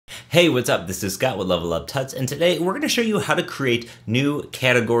Hey, what's up? This is Scott with Level Up Tuts, and today we're going to show you how to create new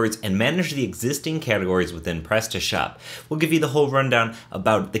categories and manage the existing categories within PrestaShop. We'll give you the whole rundown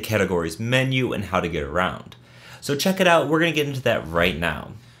about the categories menu and how to get around. So check it out. We're going to get into that right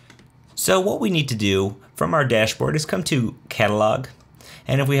now. So what we need to do from our dashboard is come to Catalog,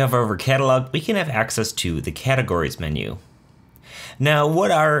 and if we hover over Catalog, we can have access to the Categories menu. Now, what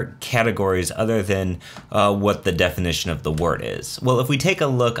are categories other than what the definition of the word is? Well, if we take a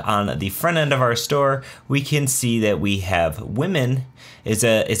look on the front end of our store, we can see that we have women is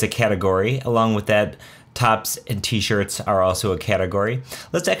a category. Along with that, tops and t-shirts are also a category.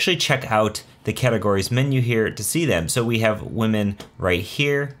 Let's actually check out the categories menu here to see them. So we have women right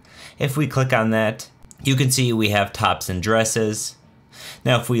here. If we click on that, you can see we have tops and dresses.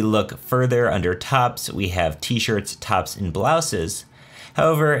 Now, if we look further under tops, we have t-shirts, tops, and blouses.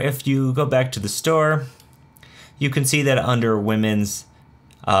 However, if you go back to the store, you can see that under women's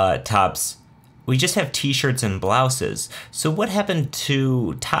tops, we just have t-shirts and blouses. So what happened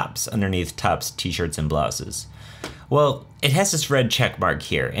to tops underneath tops, t-shirts, and blouses? Well, it has this red check mark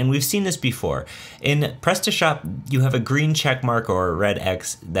here, and we've seen this before. In PrestaShop, you have a green check mark or a red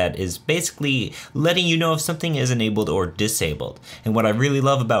X that is basically letting you know if something is enabled or disabled. And what I really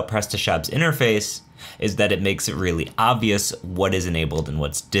love about PrestaShop's interface is that it makes it really obvious what is enabled and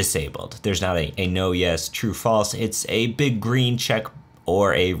what's disabled. There's not a no, yes, true, false. It's a big green check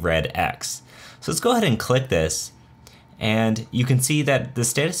or a red X. So let's go ahead and click this, and you can see that the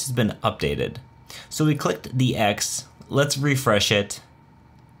status has been updated. So we clicked the X, let's refresh it.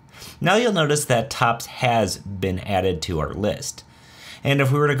 Now you'll notice that tops has been added to our list. And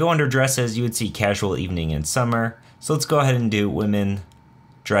if we were to go under dresses, you would see casual, evening, and summer. So let's go ahead and do women,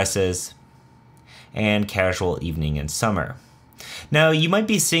 dresses, and casual, evening, and summer. Now you might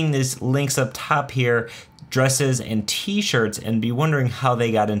be seeing these links up top here, dresses and t-shirts, and be wondering how they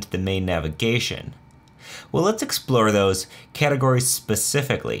got into the main navigation. Well, let's explore those categories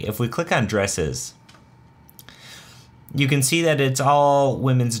specifically. If we click on dresses, you can see that it's all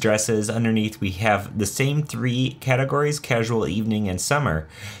women's dresses. Underneath, we have the same three categories, casual, evening, and summer.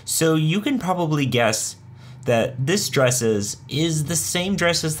 So you can probably guess that this dresses is the same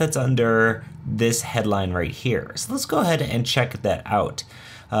dresses that's under this headline right here. So let's go ahead and check that out.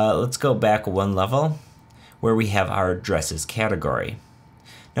 Let's go back one level where we have our dresses category.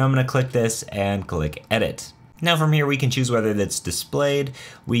 Now I'm going to click this and click edit. Now from here we can choose whether that's displayed.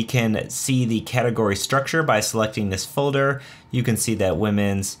 We can see the category structure by selecting this folder. You can see that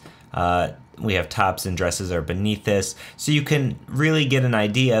women's, we have tops and dresses are beneath this. So you can really get an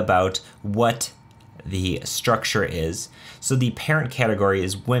idea about what the structure is. So the parent category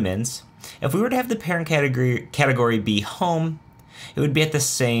is women's. If we were to have the parent category be home, it would be at the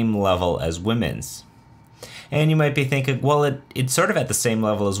same level as women's. And you might be thinking, well, it's sort of at the same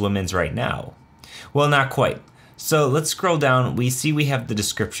level as women's right now. Well, not quite. So let's scroll down. We see we have the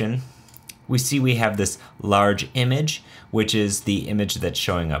description. We see we have this large image, which is the image that's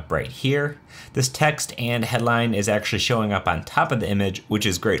showing up right here. This text and headline is actually showing up on top of the image, which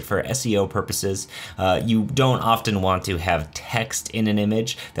is great for SEO purposes. You don't often want to have text in an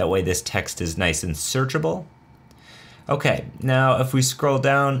image. That way this text is nice and searchable. Okay, now if we scroll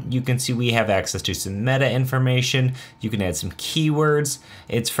down, you can see we have access to some meta information. You can add some keywords.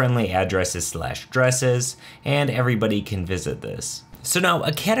 It's friendly addresses / dresses, and everybody can visit this. So now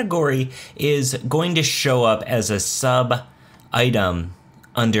a category is going to show up as a sub item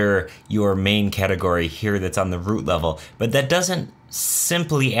under your main category here that's on the root level, but that doesn't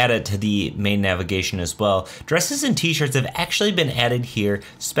simply add it to the main navigation as well. Dresses and t-shirts have actually been added here,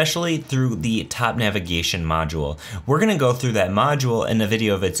 especially through the top navigation module. We're gonna go through that module in a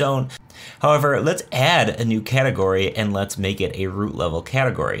video of its own. However, let's add a new category and let's make it a root level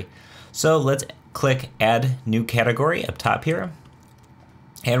category. So let's click add new category up top here.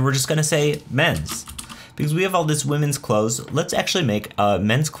 And we're just gonna say men's. Because we have all this women's clothes, let's actually make a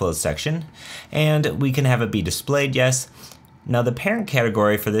men's clothes section, and we can have it be displayed, yes. Now the parent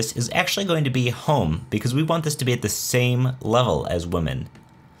category for this is actually going to be home, because we want this to be at the same level as women.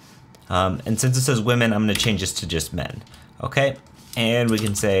 And since it says women, I'm gonna change this to just men. Okay, and we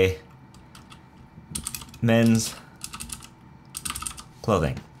can say men's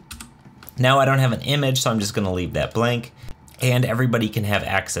clothing. Now I don't have an image, so I'm just gonna leave that blank, and everybody can have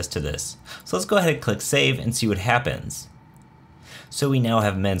access to this. So let's go ahead and click save and see what happens. So we now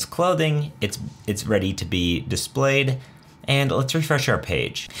have men's clothing, it's ready to be displayed, and let's refresh our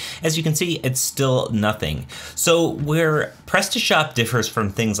page. As you can see, it's still nothing. So where PrestaShop differs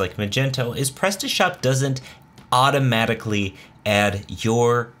from things like Magento is PrestaShop doesn't automatically add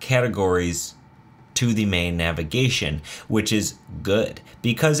your categories to the main navigation, which is good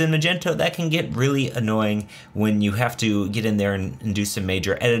because in Magento that can get really annoying when you have to get in there and do some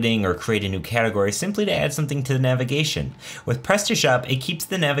major editing or create a new category simply to add something to the navigation. With PrestaShop, it keeps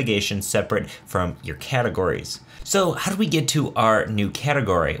the navigation separate from your categories. So how do we get to our new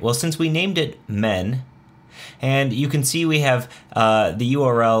category? Well, since we named it men, and you can see we have the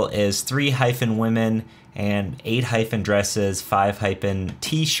URL is 3-women and 8-dresses,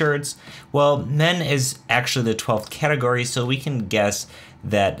 5-t-shirts. Well, men is actually the 12th category, so we can guess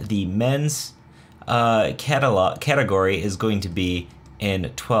that the men's category is going to be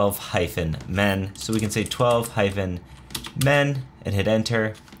in 12-men. So we can say 12-men and hit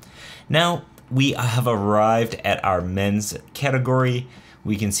enter. Now we have arrived at our men's category.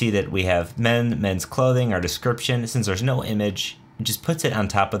 We can see that we have men's clothing, our description. Since there's no image, it just puts it on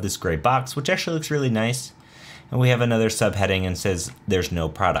top of this gray box, which actually looks really nice. And we have another subheading and says there's no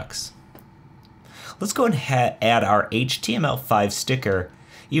products. Let's go and add our HTML5 sticker.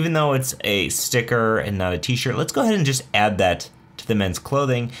 Even though it's a sticker and not a t-shirt, let's go ahead and just add that to the men's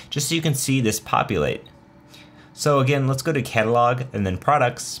clothing just so you can see this populate. So again, let's go to catalog and then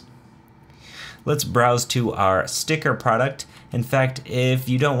products. Let's browse to our sticker product. In fact, if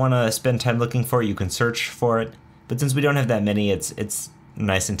you don't want to spend time looking for it, you can search for it. But since we don't have that many, it's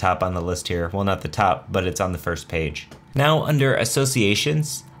nice and top on the list here. Well, not the top, but it's on the first page. Now under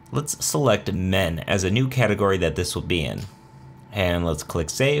associations, let's select men as a new category that this will be in. And let's click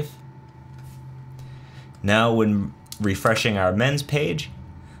save. Now when refreshing our men's page,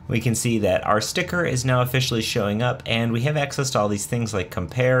 we can see that our sticker is now officially showing up and we have access to all these things like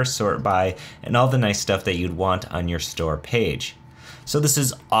compare, sort by, and all the nice stuff that you'd want on your store page. So this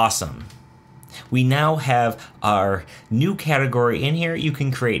is awesome. We now have our new category in here. You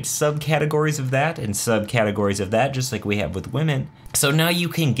can create subcategories of that and subcategories of that, just like we have with women. So now you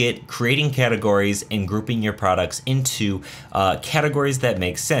can get creating categories and grouping your products into categories that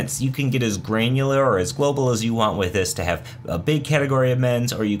make sense. You can get as granular or as global as you want with this to have a big category of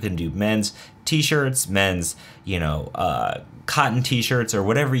men's, or you can do men's t-shirts, men's, cotton t-shirts, or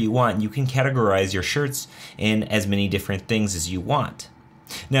whatever you want. You can categorize your shirts in as many different things as you want.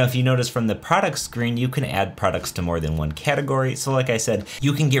 Now, if you notice from the products screen, you can add products to more than one category. So like I said,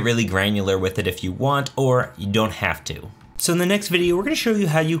 you can get really granular with it if you want, or you don't have to. So in the next video, we're going to show you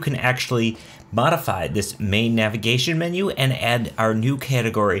how you can actually modify this main navigation menu and add our new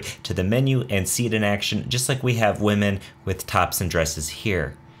category to the menu and see it in action, just like we have women with tops and dresses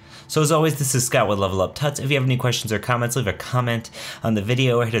here. So as always, this is Scott with Level Up Tuts. If you have any questions or comments, leave a comment on the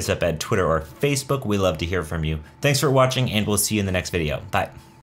video or hit us up at Twitter or Facebook. We love to hear from you. Thanks for watching, and we'll see you in the next video. Bye.